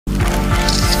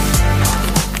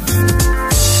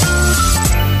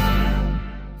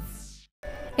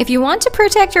If you want to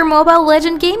protect your Mobile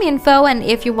Legend game info and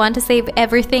if you want to save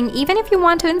everything, even if you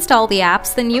want to install the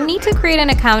apps, then you need to create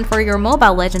an account for your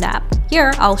Mobile Legend app.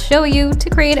 Here, I'll show you to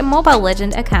create a Mobile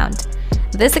Legend account.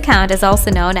 This account is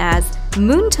also known as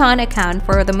Moonton account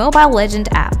for the Mobile Legend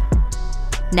app.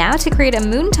 Now to create a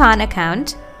Moonton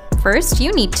account, first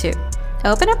you need to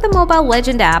open up the Mobile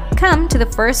Legend app, come to the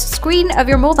first screen of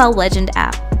your Mobile Legend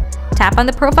app. Tap on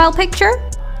the profile picture,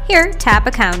 here tap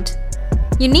account.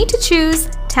 You need to choose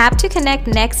tap to connect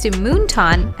next to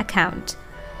Moonton account.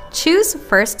 Choose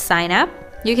first sign up.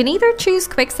 You can either choose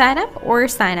quick sign up or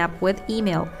sign up with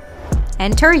email.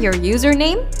 Enter your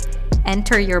username,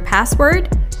 enter your password,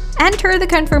 enter the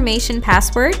confirmation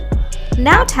password.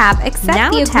 Now tap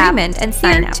accept the agreement and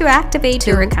sign up to activate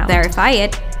your account. Verify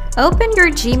it. Open your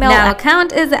Gmail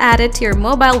account is added to your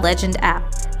Mobile Legend app.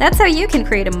 That's how you can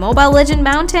create a Mobile Legend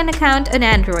Mountain account on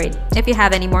Android. If you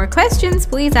have any more questions,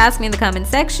 please ask me in the comment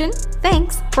section.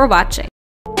 Thanks for watching.